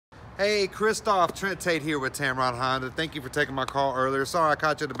Hey, Christoph, Trent Tate here with Tameron Honda. Thank you for taking my call earlier. Sorry I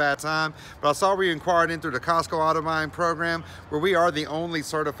caught you at a bad time, but I saw where you inquired in through the Costco Auto Buying Program, where we are the only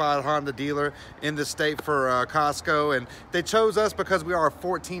certified Honda dealer in the state for Costco, and they chose us because we are a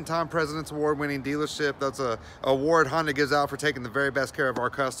 14-time President's Award-winning dealership. That's a award Honda gives out for taking the very best care of our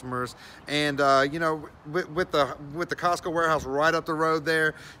customers. And you know, with the Costco warehouse right up the road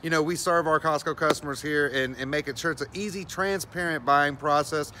there, you know, we serve our Costco customers here and making sure it's an easy, transparent buying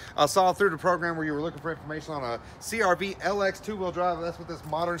process. I saw through the program where you were looking for information on a CRV LX two-wheel drive. That's what this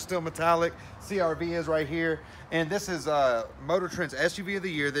modern steel metallic CRV is right here. And this is Motor Trend's SUV of the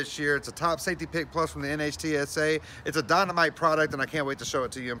year this year. It's a top safety pick plus from the NHTSA. It's a dynamite product, and I can't wait to show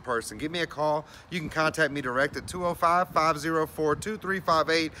it to you in person. Give me a call. You can contact me direct at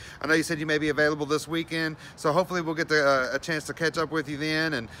 205-504-2358. I know you said you may be available this weekend, so hopefully we'll get a chance to catch up with you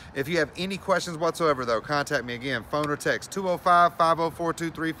then. And if you have any questions whatsoever, though, contact me again, phone or text,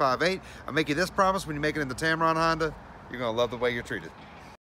 205-504-2358. I make you this promise: when you make it into Tameron Honda, you're gonna love the way you're treated.